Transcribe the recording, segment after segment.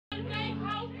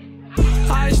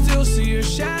I still see your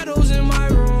shadows in my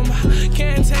room.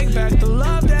 Can't take back the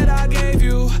love that I gave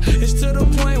you. It's to the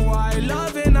point where I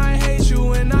love and I hate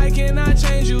you, and I cannot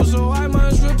change you, so I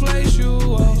must replace you.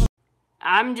 Oh.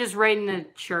 I'm just raiding the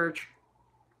church.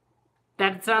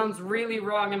 That sounds really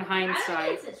wrong in hindsight.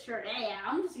 I think it's a church. Yeah,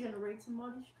 I'm just gonna raid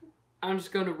somebody's church. I'm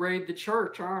just gonna raid the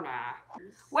church, aren't I?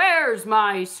 Where's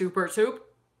my super soup?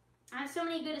 I have so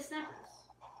many good snappers.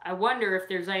 I wonder if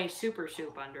there's any super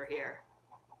soup under here.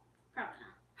 Probably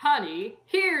not. Honey,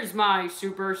 here's my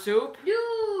super soup.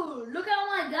 Dude, look at all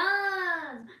my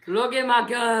guns. Look at my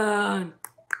gun.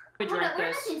 We're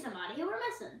missing somebody. Who we're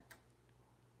missing?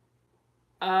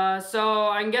 So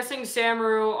I'm guessing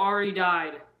Samaru already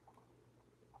died.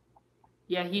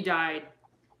 Yeah, he died.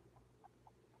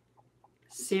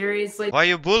 Seriously? Why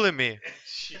you bully me?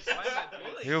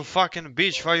 You fucking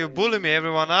bitch, why you bully me?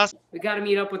 Everyone asked. We gotta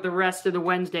meet up with the rest of the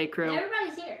Wednesday crew. Yeah,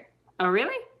 everybody's here. Oh,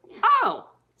 really? Yeah. Oh.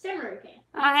 Samurai came.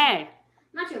 Oh, hey.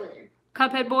 Not your wizard.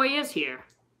 Cuphead Boy is here.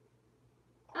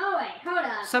 Oh, wait, hold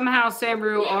up. Somehow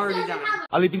Samaru already died.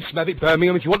 I live in Smethwick,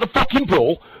 Birmingham. If you want the fucking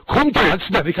brawl, come down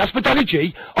Smethwick, ask for Danny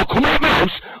G. I'll come out of my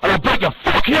house and I'll break your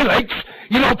fucking legs,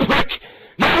 you little prick.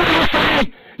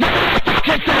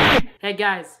 Hey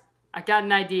guys, I got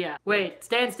an idea. Wait,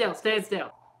 stand still, stand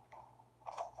still.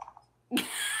 Okay?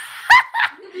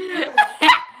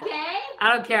 I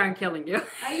don't care, I'm killing you.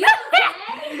 Are you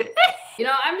okay? You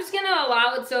know, I'm just gonna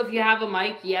allow it so if you have a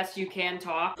mic, yes, you can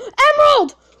talk.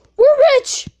 Emerald! We're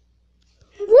rich!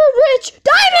 We're rich!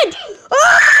 Diamond!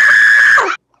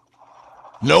 Ah!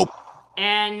 Nope.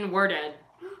 And we're dead.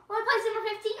 Well, place number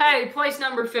 15? Hey, place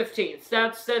number 15.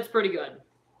 That's pretty good.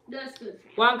 That's good.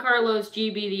 Juan Carlos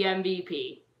GB the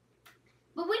MVP.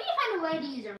 But we need to find a way to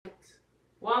use our mics.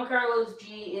 Juan Carlos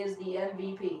G is the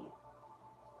MVP.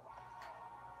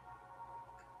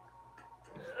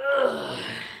 Ugh.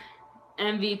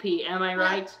 MVP, am I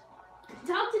right?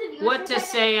 Talk to the viewers. What to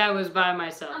say I was by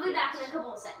myself. I'll be back in a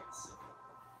couple of seconds.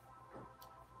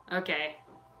 Okay.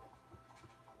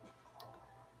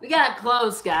 We got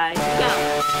close, guys. We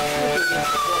got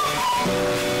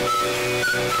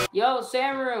Yo,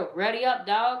 Samaru, ready up,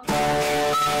 dog?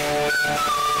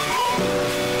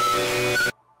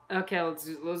 Okay, let's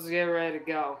get ready to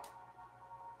go.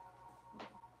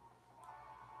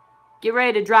 Get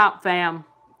ready to drop, fam.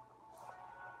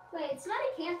 Wait, somebody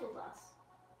canceled us.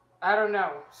 I don't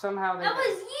know. Somehow they. That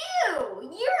was you!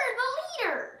 You're the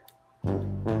leader!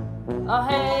 Oh,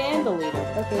 hey, and the leader.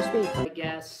 Okay, speak. I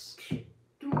guess.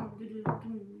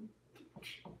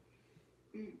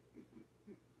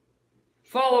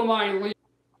 Follow my lead.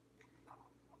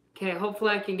 Okay,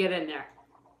 hopefully I can get in there.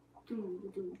 I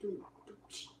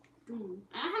don't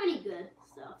have any good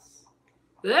stuff.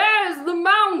 There's the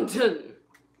mountain!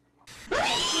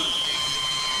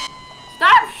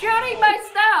 Stop shooting my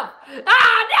stuff!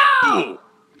 Ah, no!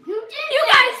 Who did You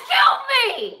guys killed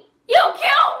me! You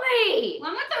killed me!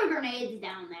 Well, I'm gonna throw grenades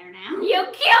down there now. You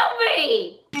killed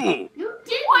me! Who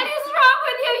did What is wrong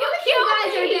with you? You killed You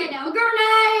guys me! are dead now.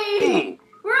 Grenade!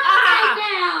 We're all dead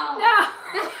now! No!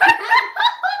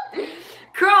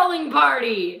 Crawling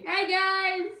party! Hey,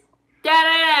 guys!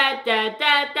 Yeah,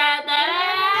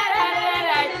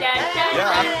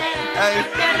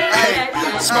 hey,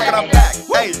 smoking up back.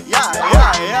 Hey, yeah.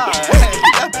 Hey,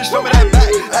 that bitch show me that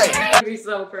back. Hey. That'd be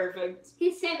so perfect.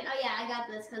 He's saving. Oh, yeah, I got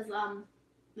this because,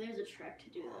 there's a trick to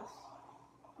do this.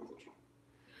 There's a trick.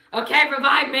 Okay,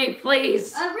 revive me,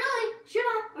 please! Really? Should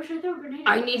I? Or should I throw a grenade?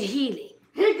 I need healing.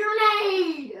 Hit a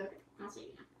grenade! Okay, I'll see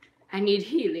you now. I need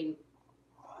healing.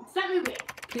 Stop moving.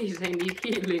 Please, I need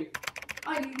healing.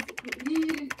 I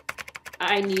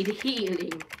I need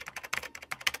healing.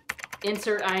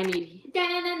 Insert I need.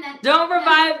 Don't Don't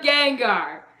revive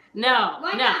Gengar. No,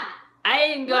 Why no. not? I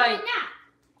am going.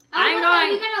 Why not?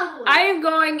 I am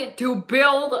going to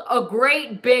build a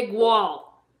great big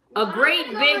wall. A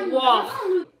great big wall.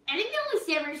 I think the only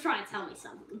Samurai's trying to tell me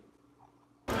something.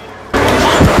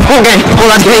 Okay, all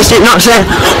that case it not saying,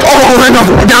 oh no,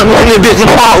 down one of the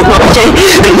business ball, not saying,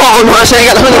 big ball, not saying,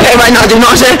 got the money pay right now, did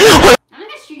not say. I'm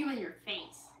gonna shoot you in your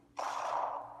face.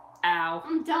 Ow.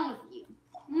 I'm done with you.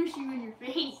 I'm gonna shoot you in your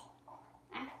face.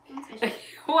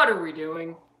 What are we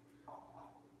doing?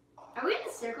 Are we in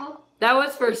a circle? That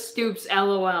was for Stoops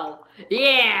LOL.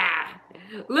 Yeah!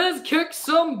 Let's kick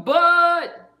some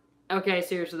butt! Okay,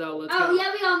 seriously though, let's go. Oh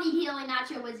yeah, we all need healing, not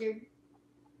your wizard.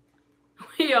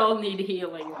 We all need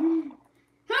healing. Who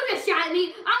just shot at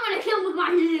me? I'm gonna kill him with my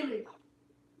healing.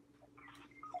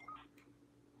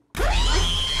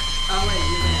 Oh wait,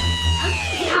 you're dead.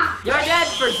 Yeah. You're dead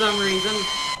for some reason.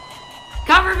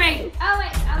 Cover me! Oh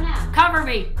wait, oh no. Cover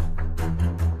me!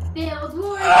 Build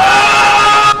war.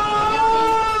 I'm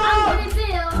gonna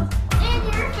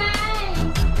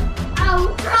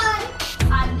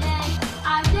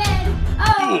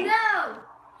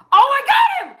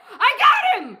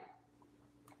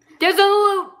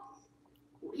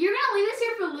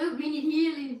loot. We need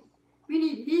healing. We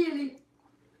need healing.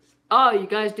 Oh, you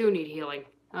guys do need healing.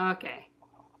 Okay.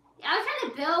 I was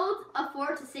trying to build a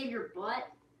fort to save your butt,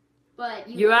 but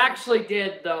You actually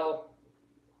did, though.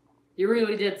 You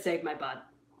really did save my butt.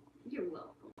 You're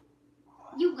welcome.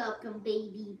 You're welcome,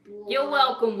 baby boy. You're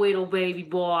welcome, little baby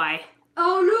boy.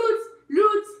 Oh,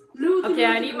 loot. Okay,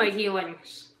 I need my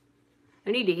healings.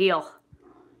 I need to heal.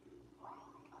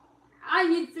 I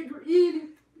need to heal.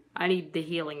 I need the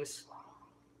healings.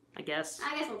 I guess.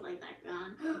 I guess I'll play that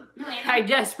gun. I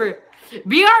desperate.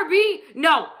 BRB?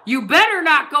 No, you better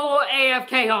not go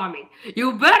AFK on me.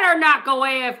 You better not go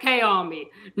AFK on me.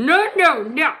 No.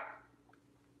 I'm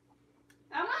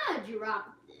gonna drop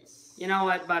this. You know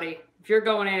what, buddy? If you're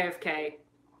going AFK,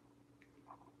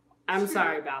 I'm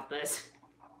sorry about this.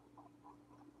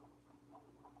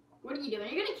 What are you doing?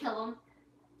 You're gonna kill him. Do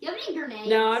you have any grenades?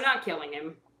 No, I'm not killing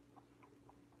him.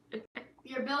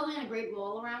 You're building a great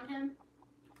wall around him?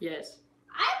 Yes.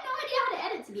 I have no idea how to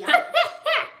edit, to be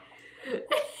honest.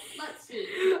 Let's see.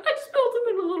 I just built him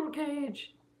in a little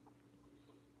cage.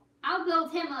 I'll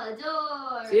build him a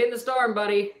door. See you in the storm,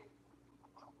 buddy.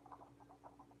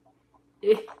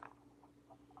 You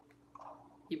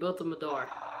built him a door.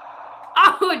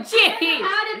 Oh, jeez!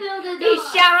 How to build a door? He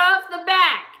shot off the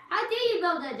back. How do you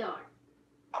build a door?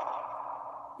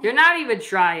 You're not even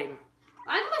trying.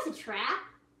 I think that's a trap.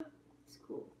 It's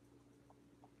cool.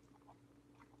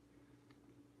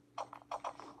 I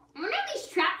wonder if these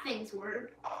trap things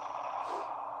work.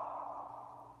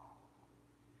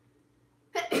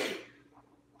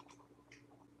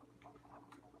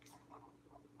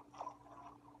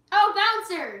 Oh,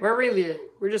 bouncer!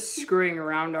 We're just screwing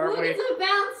around, aren't Look we? at the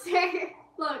bouncer.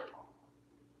 Look.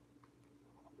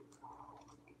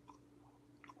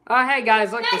 Oh, hey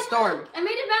guys, look, the Guys, storm. look, I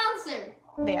made a bouncer.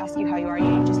 They ask you how you are,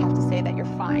 you just have to say that you're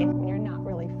fine when you're not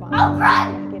really fine. Oh,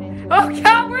 run! Get into it. Oh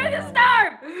God, we're in the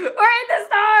storm! We're in the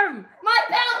storm! My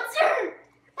bouncer!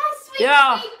 My sweet,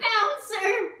 Yeah. sweet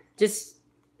bouncer! Just,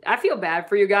 I feel bad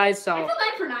for you guys, so I feel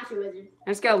bad for Nacho Wizard.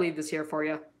 I'm just gonna leave this here for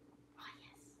you. Oh,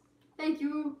 yes. Thank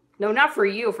you. No, not for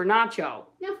you, for Nacho.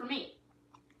 No, for me.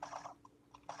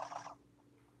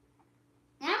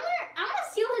 And I'm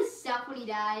gonna steal his stuff when he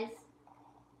dies.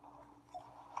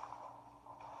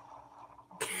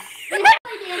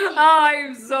 Oh,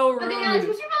 I'm so rude. Okay, guys,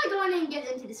 we should probably go in and get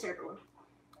into the circle.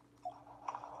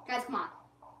 Guys, come on.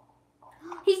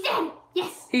 He's dead!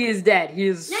 Yes! He is dead. He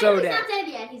is No, so he's dead. not dead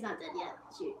yet. He's not dead yet.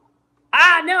 Shoot.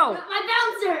 Ah, no! My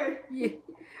bouncer!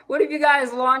 What if you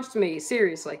guys launched me?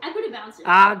 Seriously. I put a bouncer.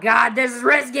 Oh God, this is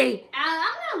risky. I'm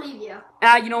gonna leave you.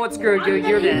 You know what? Screw you. I'm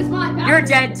You're gonna use dead. my bouncer. You're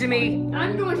dead to me.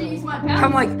 I'm going to use my bouncer.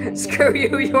 I'm like, screw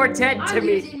you. You're dead to I'm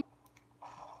me. using...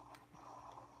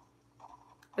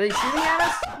 Are they shooting at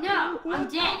us? No, I'm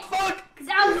dead. Because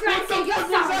I was trying to say good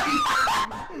stuff.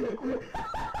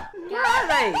 Where are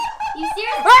they? You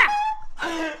serious?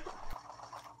 Ah!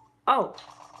 Oh,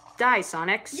 die,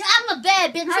 Sonics. Yeah, I'm a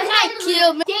bad bitch. I can't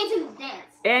kill me. Dance and dance.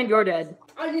 And you're dead.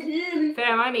 I need healing.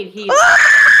 Fam, I need heat. Do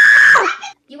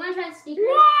you want to try to sneak around?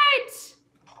 What?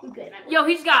 I'm good. Yo,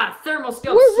 he's got a thermal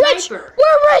scope We're rich! sniper.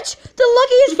 We're rich! The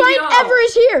luckiest fight Yo. ever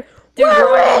is here! Dude,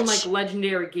 We're we're in rich! like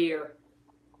legendary gear.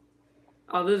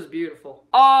 Oh, this is beautiful.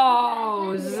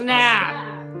 Oh,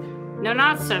 snap. No,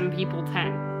 not 7 people,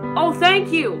 10. Oh,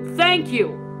 thank you. Thank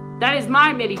you. That is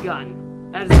my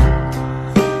minigun. That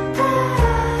is...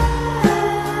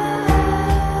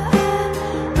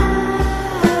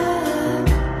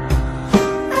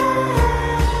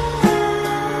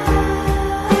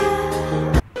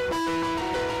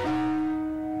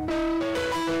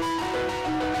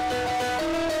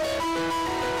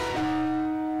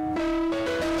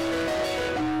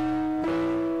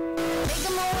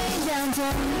 Making my way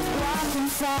downtown, walking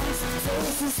fast,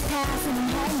 faces passing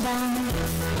homebound.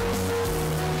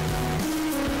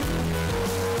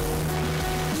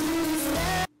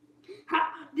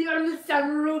 The army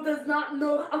samurai does not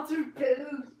know how to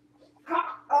build.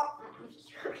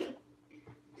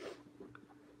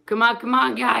 Come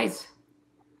on, guys.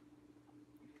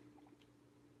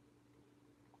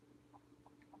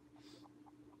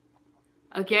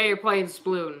 Okay, you're playing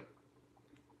Sploon.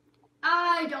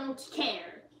 I don't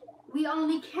care. We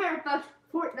only care about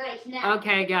Fortnite now.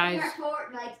 Okay, guys. We're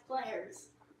Fortnite players.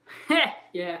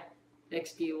 Yeah.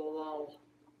 XD lol.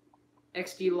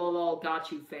 XD lol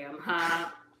got you, fam.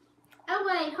 Ha. Oh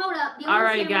wait, hold up. The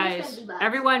Alright, only samurai is guys. 50 bucks.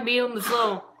 Everyone be on this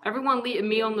little. Everyone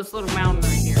me on this little mountain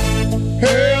right here.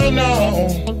 Hell no,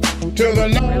 to the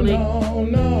no, Really? no,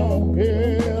 no,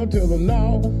 hell to the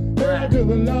no, hell to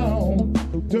the no,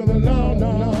 to the no,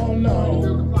 no,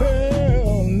 no,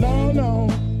 hell no, no,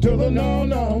 to the no,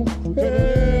 no,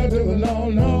 hell to the no,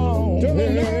 no, to the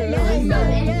no.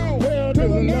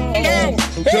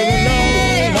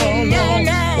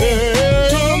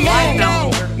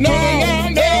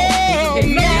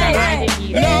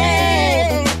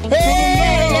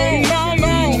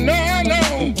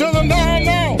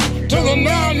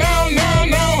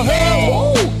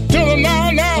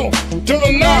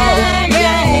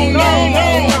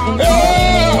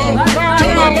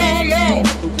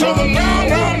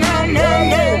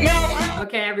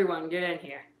 Okay, everyone, get in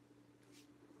here.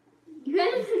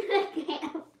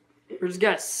 We're just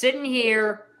gonna sit in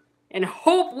here and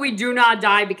hope we do not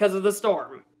die because of the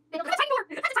storm.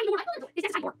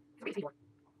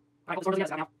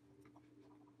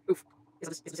 Oof.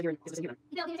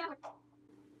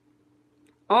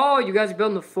 Oh, you guys are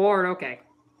building the fort, okay.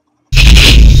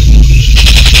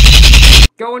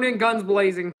 Going in, guns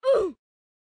blazing. Oh,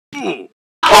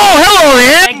 hello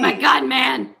there! Take my gun,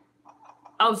 man!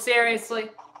 Oh, seriously?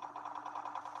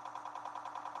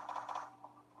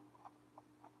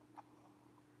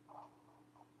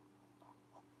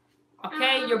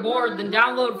 Okay, you're bored, then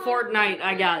download Fortnite,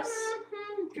 I guess.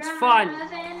 It's fun.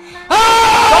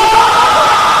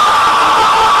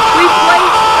 We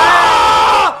played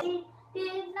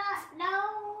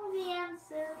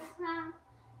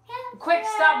Quick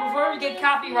stop before we get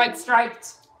copyright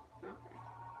striked.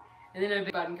 And then a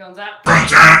big button comes out.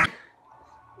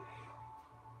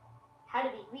 How to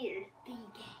be weird. Be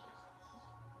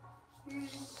gay.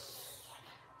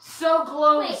 So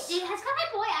close. Wait, has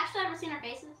Cuphead Boy actually ever seen our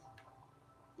faces?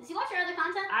 Does he watch our other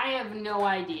content? I have no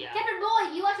idea. Cuphead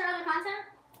Boy, you watch our other content?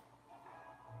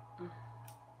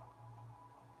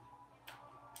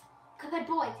 Cuphead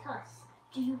Boy, tell us.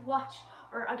 Do you watch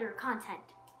our other content?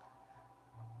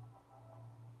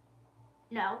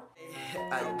 No.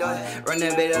 Run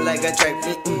that bitch up like a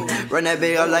track, run that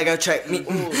bitch up like a track,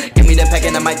 give me the pack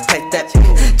and I might pack that.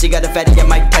 She got a fatty, I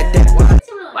might pack that.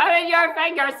 Why did your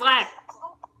finger slip?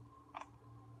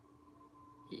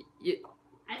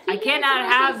 I cannot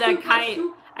have that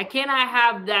kind. I cannot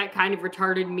have that kind of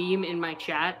retarded meme in my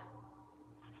chat.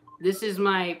 This is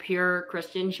my pure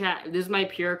Christian chat. This is my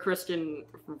pure Christian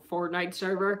Fortnite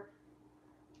server.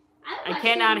 I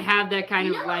cannot have that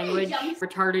kind of language.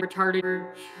 Retarded.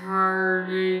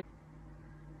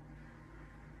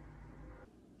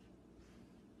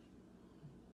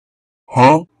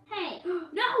 Huh? Hey,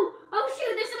 no! Oh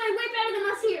shoot, there's somebody way better than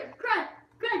us here. Crud.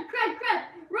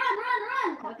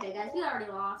 Run. Okay, guys, we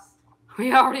already lost.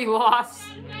 We already lost.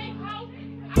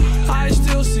 I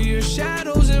still see your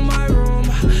shadows in my room.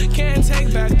 Can't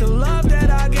take back the love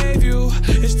that I gave you.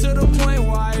 It's to the point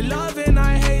where I love and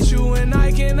I hate you, and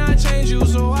I cannot change you,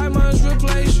 so I must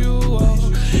replace you.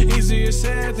 Oh, easier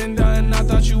said than done. I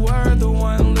thought you were the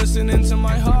one listening to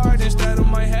my heart instead of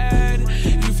my head.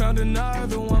 You found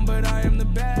another one, but I am the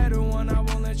better one. I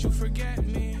won't let you forget me.